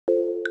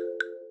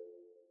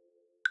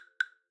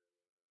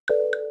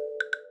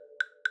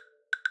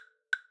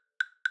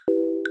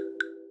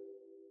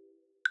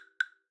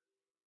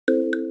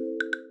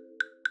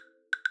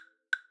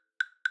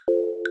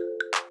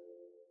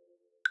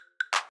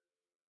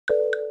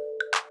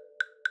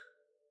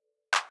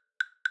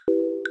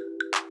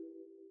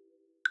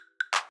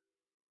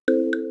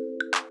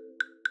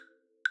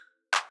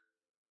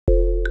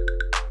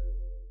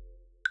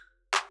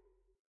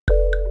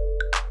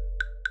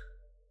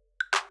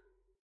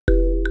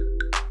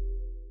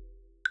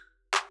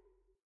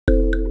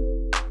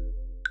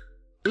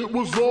It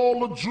was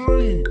all a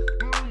dream.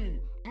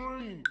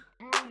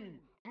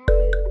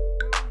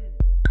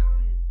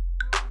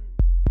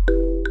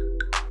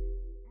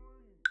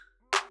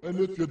 And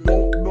if you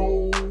don't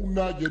know,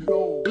 now you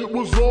know. It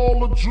was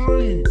all a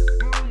dream.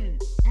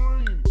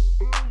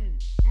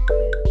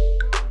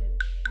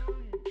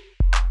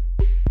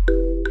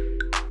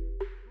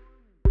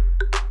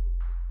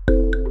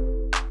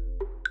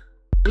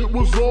 It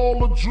was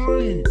all a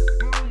dream.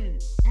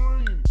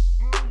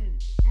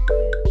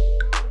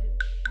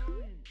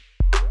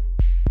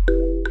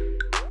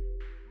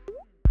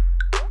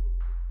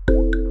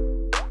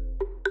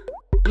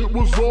 It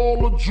was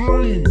all a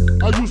dream.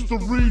 I used to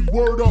read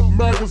Word Up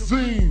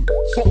magazine.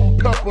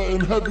 Salt-N-Pepa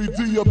and Heavy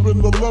D up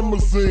in the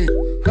limousine.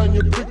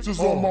 Hanging pictures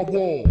on my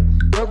wall.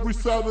 Every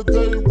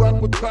Saturday,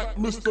 rap attack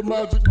Mr.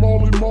 Magic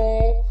Marley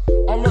Marl.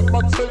 I let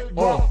my tape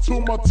rock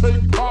till my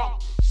tape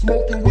pop.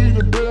 Smoking weed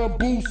and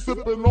bamboo,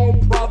 sipping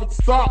on private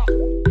stock.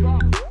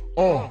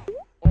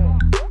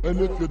 And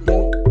if you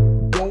don't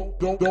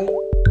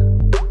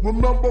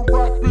remember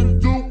rapping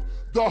Duke,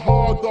 the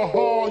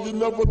hard, you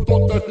never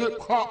thought that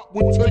hip-hop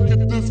would take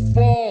it this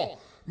far.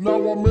 Now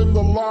I'm in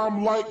the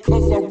limelight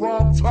cause I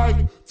rhyme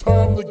tight.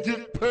 Time to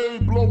get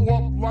paid, blow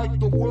up like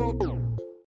the world.